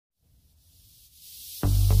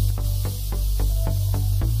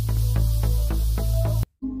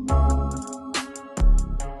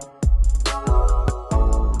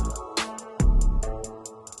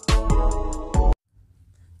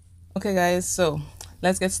Okay guys, so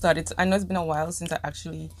let's get started. I know it's been a while since I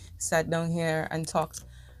actually sat down here and talked,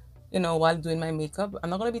 while doing my makeup. I'm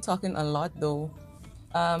not going to be talking a lot though.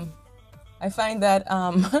 I find that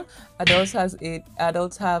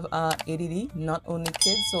adults have ADD, not only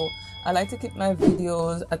kids. So I like to keep my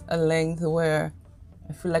videos at a length where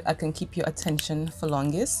I feel like I can keep your attention for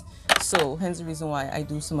longest. So hence the reason why I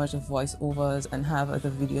do so much of voiceovers and have the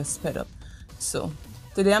videos sped up. So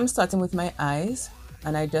today I'm starting with my eyes,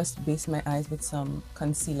 and I just base my eyes with some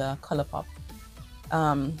concealer, Colourpop.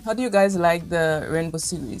 How do you guys like the Rainbow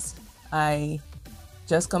series? I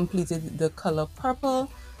just completed the color purple,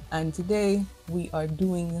 and today we are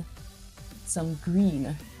doing some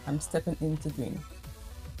green. I'm stepping into green.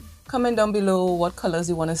 Comment down below what colors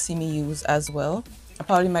you want to see me use as well. I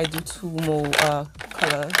probably might do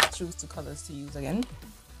choose two colors to use again.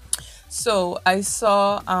 So I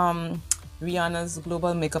saw Rihanna's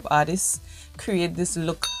global makeup artist create this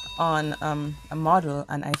look on a model,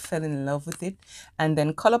 and I fell in love with it. And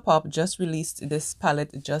then Colourpop just released this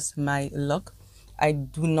palette, Just My Look. I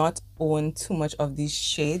do not own too much of these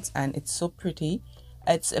shades, and it's so pretty.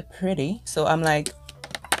 It's pretty. So I'm like,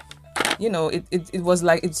 it was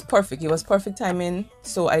like, it's perfect. It was perfect timing.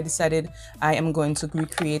 So I decided I am going to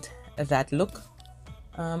recreate that look.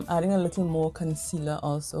 Adding a little more concealer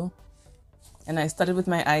also. And I started with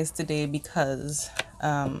my eyes today because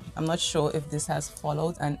I'm not sure if this has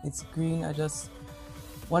followed, and it's green. I just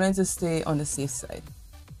wanted to stay on the safe side.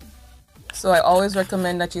 So I always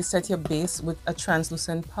recommend that you set your base with a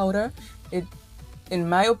translucent powder. In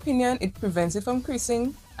my opinion, it prevents it from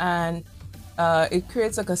creasing, and it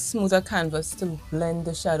creates like a smoother canvas to blend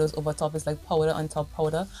the shadows over top. It's like powder on top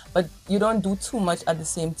powder, but you don't do too much at the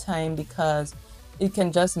same time because it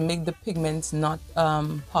can just make the pigments not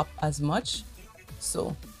pop as much.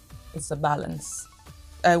 So it's a balance.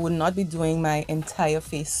 I would not be doing my entire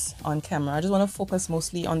face on camera. I just want to focus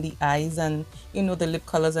mostly on the eyes and the lip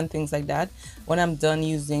colors and things like that. When I'm done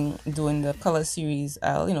doing the color series,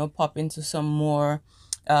 I'll pop into some more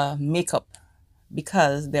makeup,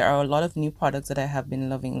 because there are a lot of new products that I have been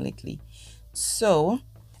loving lately. So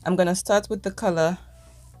I'm gonna start with the color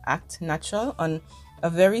Act Natural on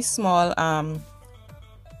a very small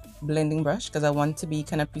blending brush, because I want to be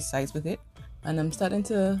kind of precise with it. And I'm starting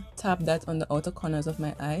to tap that on the outer corners of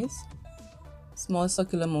my eyes. Small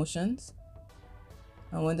circular motions.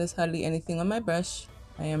 And when there's hardly anything on my brush,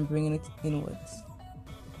 I am bringing it inwards.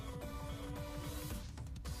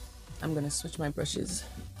 I'm gonna switch my brushes.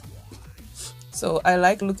 So I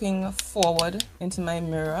like looking forward into my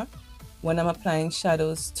mirror when I'm applying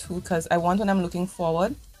shadows too, because I want, when I'm looking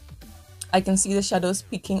forward, I can see the shadows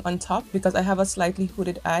peeking on top, because I have a slightly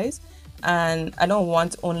hooded eyes. And I don't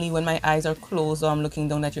want only when my eyes are closed or I'm looking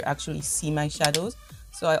down that you actually see my shadows.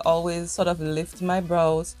 So I always sort of lift my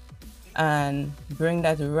brows and bring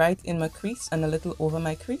that right in my crease and a little over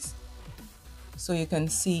my crease, so you can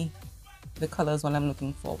see the colors while I'm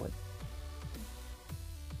looking forward.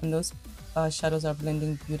 And those shadows are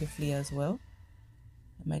blending beautifully as well.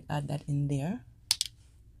 I might add that in there.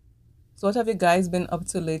 So what have you guys been up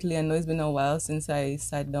to lately? I know it's been a while since I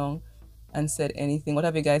sat down and said anything. What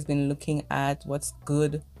have you guys been looking at? What's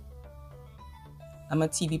good? I'm a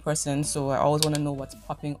TV person, so I always want to know what's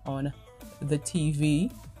popping on the TV.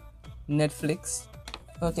 Netflix.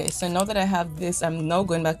 Okay, so now that I have this, I'm now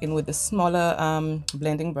going back in with the smaller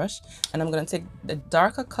blending brush, and I'm going to take the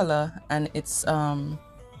darker color, and it's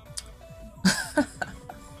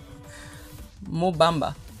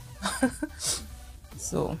Mobamba.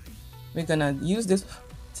 So we're gonna use this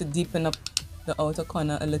to deepen up the outer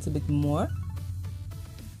corner a little bit more,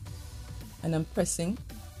 and I'm pressing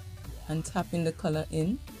and tapping the color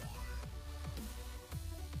in.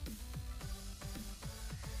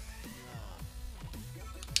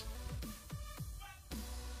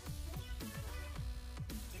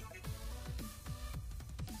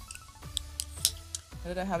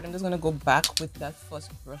 Now that I have it, I'm just going to go back with that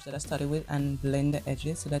first brush that I started with and blend the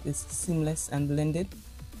edges so that it's seamless and blended.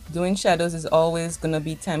 Doing shadows is always going to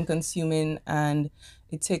be time consuming, and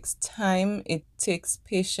it takes time, it takes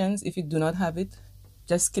patience. If you do not have it,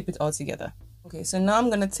 just skip it altogether. Okay, so now I'm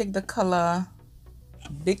going to take the color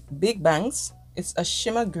Big Bangs. It's a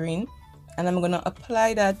shimmer green, and I'm going to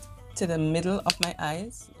apply that to the middle of my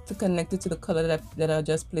eyes to connect it to the color that I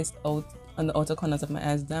just placed out on the outer corners of my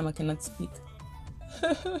eyes. Damn, I cannot speak.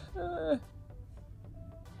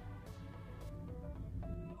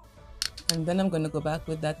 And then I'm going to go back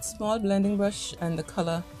with that small blending brush and the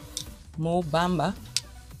color Mobamba.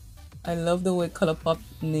 I love the way Colourpop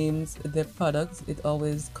names their products. It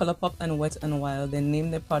always, Colourpop and Wet n Wild, they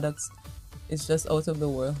name their products It's just out of the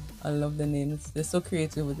world. I love the names. They're so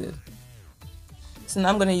creative with it. So now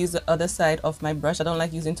I'm going to use the other side of my brush. I don't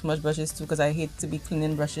like using too much brushes too because I hate to be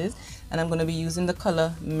cleaning brushes. And I'm going to be using the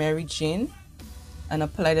color Mary Jane and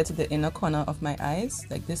apply that to the inner corner of my eyes.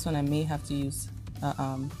 Like this one I may have to use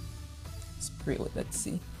spray with. Let's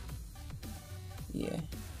see. Yeah.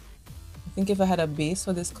 I think if I had a base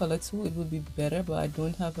for this color too, it would be better, but I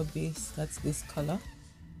don't have a base that's this color.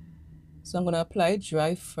 So I'm going to apply it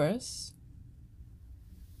dry first.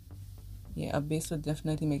 Yeah, a base would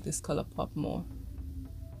definitely make this color pop more.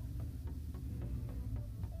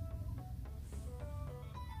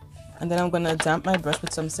 And then I'm going to damp my brush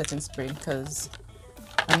with some setting spray because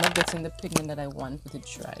I'm not getting the pigment that I want with it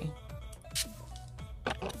dry.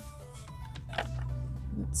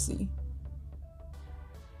 Let's see.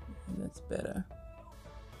 That's better.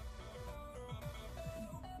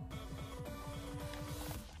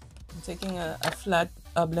 I'm taking a flat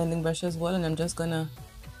blending brush as well, and I'm just going to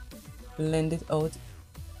blend it out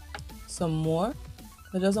some more.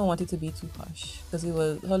 I just don't want it to be too harsh because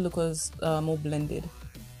her look was more blended.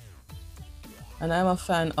 And I'm a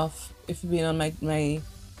fan of, if you've been on my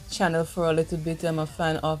channel for a little bit, I'm a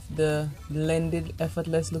fan of the blended,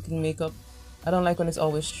 effortless looking makeup. I don't like when it's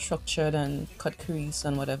always structured and cut crease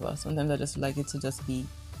and whatever. Sometimes I just like it to just be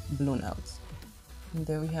blown out. And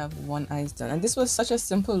there we have one eye's done. And this was such a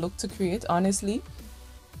simple look to create, honestly.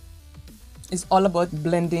 It's all about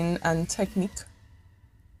blending and technique.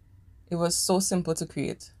 It was so simple to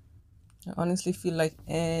create. I honestly feel like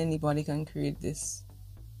anybody can create this.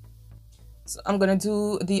 So I'm gonna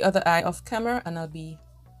do the other eye off camera and I'll be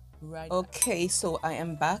right back. Okay, so I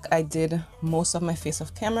am back. I did most of my face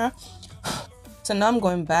off camera. So now I'm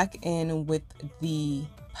going back in with the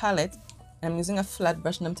palette. I'm using a flat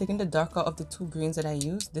brush and I'm taking the darker of the two greens that I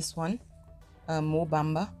used. This one, Mo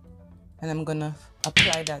Bamba, and I'm gonna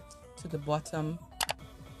apply that to the bottom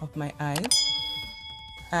of my eyes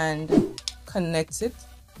and connect it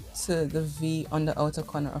to the V on the outer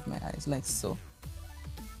corner of my eyes, like so.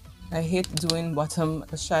 I hate doing bottom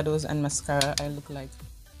shadows and mascara. I look like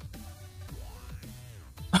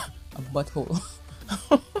a butthole.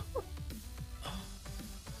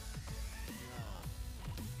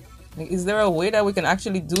 Like, is there a way that we can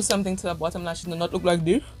actually do something to our bottom lashes and not look like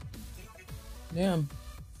this? Damn.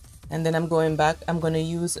 And then I'm going back. I'm going to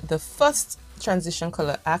use the first transition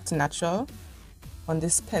color, Act Natural, on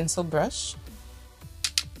this pencil brush.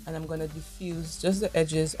 And I'm going to diffuse just the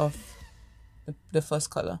edges of the first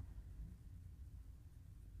color.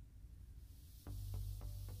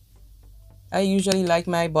 I usually like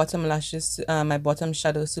my bottom lashes, my bottom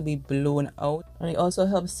shadows to be blown out. And it also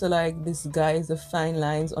helps to like disguise the fine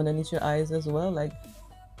lines underneath your eyes as well. Like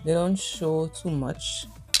they don't show too much.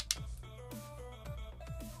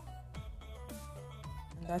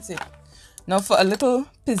 And that's it. Now for a little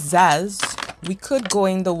pizzazz, we could go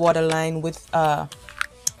in the waterline with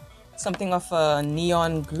something of a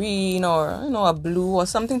neon green or, you know, a blue or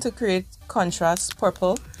something to create contrast,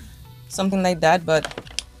 purple, something like that. But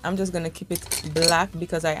I'm just gonna keep it black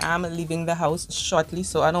because I am leaving the house shortly,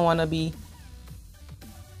 so I don't want the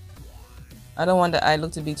eye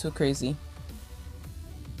look to be too crazy.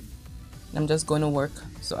 I'm just going to work,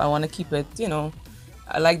 so I want to keep it, you know,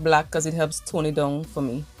 I like black because it helps tone it down for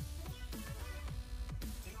me.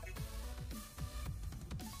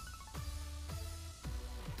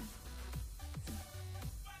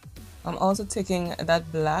 I'm also taking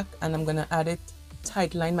that black and I'm gonna add it,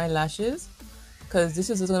 tight line my lashes, because this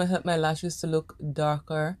is just going to help my lashes to look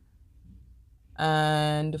darker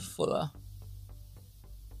and fuller.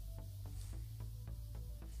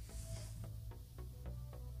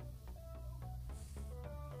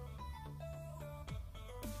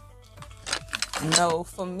 Now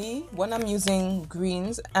for me, when I'm using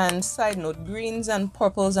greens, and side note, greens and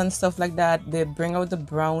purples and stuff like that, they bring out the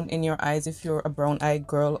brown in your eyes if you're a brown eyed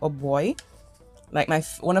girl or boy. Like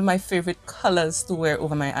one of my favorite colors to wear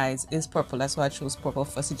over my eyes is purple. That's why I chose purple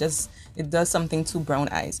first. It does something to brown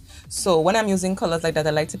eyes. So when I'm using colors like that, I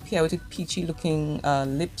like to pair with peachy looking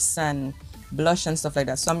lips and blush and stuff like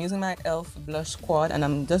that. So I'm using my e.l.f. blush quad and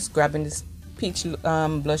I'm just grabbing this peach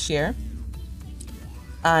blush here.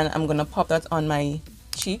 And I'm gonna pop that on my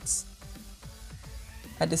cheeks.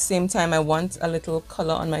 At the same time, I want a little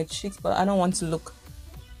color on my cheeks, but I don't want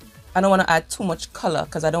to add too much color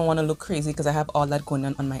because I don't want to look crazy because I have all that going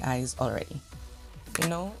on my eyes already. You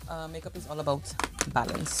know, makeup is all about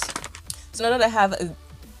balance. So now that I have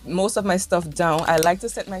most of my stuff down, I like to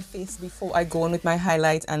set my face before I go in with my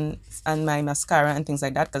highlight and my mascara and things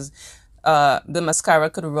like that, because the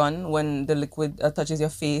mascara could run when the liquid touches your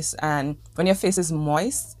face, and when your face is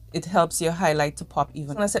moist, it helps your highlight to pop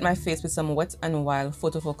even. I'm gonna set my face with some Wet n Wild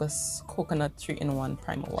Photo Focus Coconut 3-in-1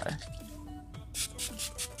 Primer Water.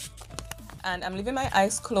 And I'm leaving my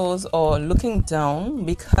eyes closed or looking down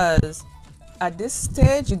because at this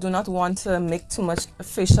stage you do not want to make too much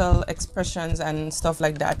facial expressions and stuff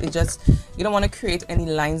like that. It just, you don't want to create any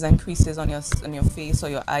lines and creases on your face or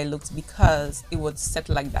your eye looks because it would set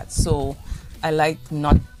like that. So I like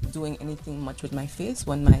not doing anything much with my face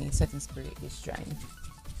when my setting spray is drying.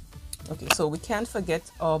 Okay, so we can't forget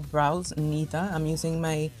our brows neither. I'm using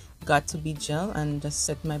my Got To Be gel and just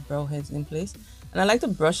set my brow hairs in place. And I like to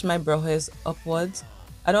brush my brow hairs upwards.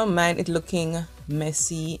 I don't mind it looking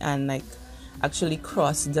messy and like actually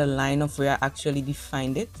cross the line of where I actually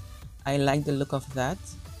defined it. I like the look of that.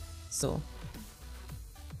 So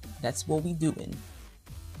that's what we're doing.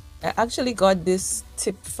 I actually got this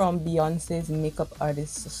tip from Beyonce's makeup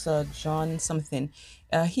artist, Sir John something.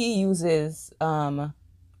 He uses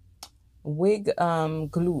wig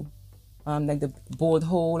glue, like the bold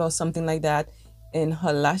hole or something like that in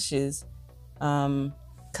her lashes,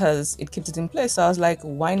 because it keeps it in place. So I was like,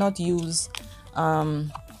 why not use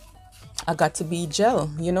a Got To Be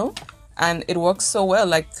gel, you know? And it works so well.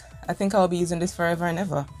 Like, I think I'll be using this forever and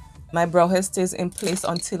ever. My brow hair stays in place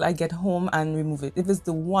until I get home and remove it. If it's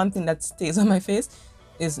the one thing that stays on my face,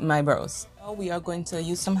 is my brows. Now we are going to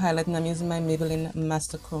use some highlight, and I'm using my Maybelline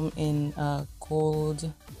Master Chrome in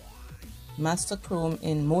gold. Master Chrome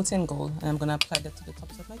in Molten Gold, and I'm gonna apply that to the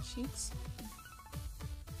tops of my cheeks,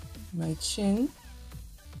 my chin.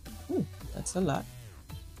 Ooh, that's a lot.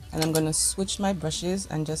 And I'm gonna switch my brushes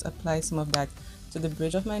and just apply some of that to the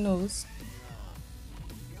bridge of my nose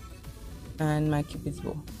and my cupid's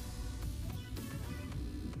bow.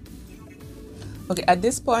 Okay, at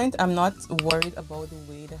this point I'm not worried about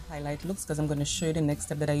the way the highlight looks because I'm going to show you the next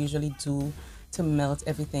step that I usually do to melt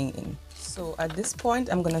everything in. So at this point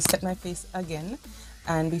I'm going to set my face again,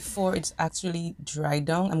 and before it's actually dried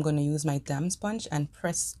down I'm going to use my damp sponge and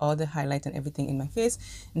press all the highlight and everything in my face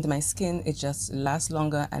into my skin. It just lasts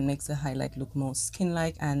longer and makes the highlight look more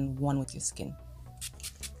skin-like and one with your skin.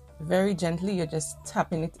 Very gently, you're just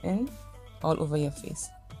tapping it in all over your face.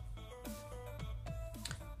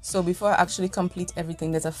 So before I actually complete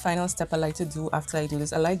everything, there's a final step I like to do after I do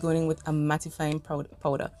this. I like going in with a mattifying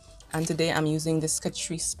powder. And today I'm using the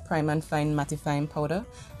Sketch Prime and Fine Mattifying Powder.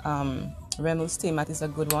 Rimmel Stay Matte is a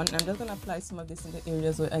good one. And I'm just going to apply some of this in the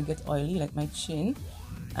areas where I get oily, like my chin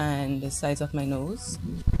and the sides of my nose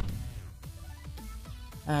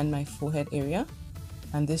and my forehead area.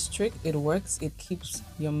 And this trick, it works. It keeps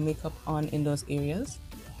your makeup on in those areas.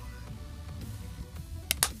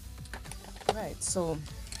 Right, so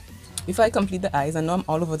before I complete the eyes, I know I'm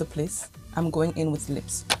all over the place, I'm going in with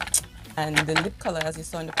lips. And the lip color, as you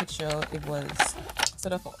saw in the picture, it was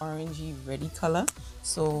sort of an orangey reddy color.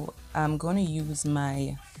 So I'm going to use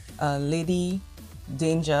my Lady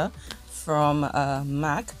Danger from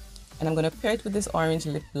MAC, and I'm going to pair it with this orange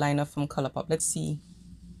lip liner from Colourpop. Let's see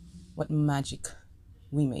what magic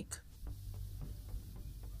we make.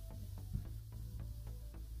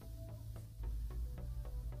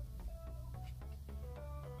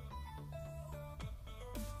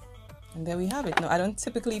 And there we have it. Now, I don't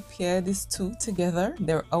typically pair these two together.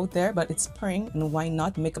 They're out there, but it's pairing, and why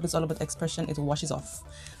not? Makeup is all about expression. It washes off.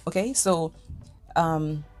 Okay, so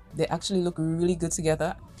they actually look really good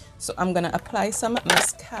together. So I'm gonna apply some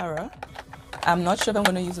mascara. I'm not sure if I'm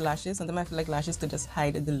gonna use lashes. Sometimes I feel like lashes could just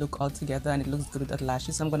hide the look altogether, and it looks good with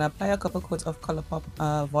lashes. So I'm gonna apply a couple coats of Colourpop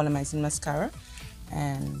volumizing mascara,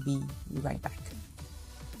 and be right back.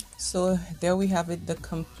 So there we have it, the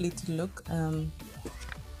complete look.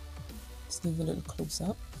 Let's give it a little close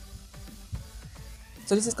up.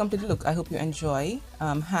 So this is complete look. I hope you enjoy.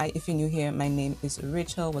 Hi, if you're new here, my name is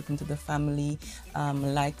Rachel. Welcome to the family.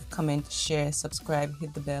 Like, comment, share, subscribe,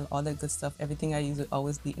 hit the bell, all that good stuff. Everything I use will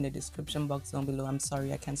always be in the description box down below. I'm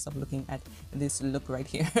sorry I can't stop looking at this look right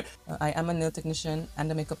here. I am a nail technician and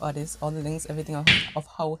a makeup artist. All the links, everything of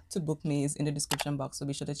how to book me is in the description box, so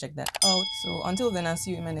be sure to check that out. So until then, I'll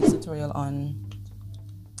see you in my next tutorial on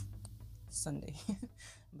Sunday.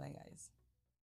 Bye guys.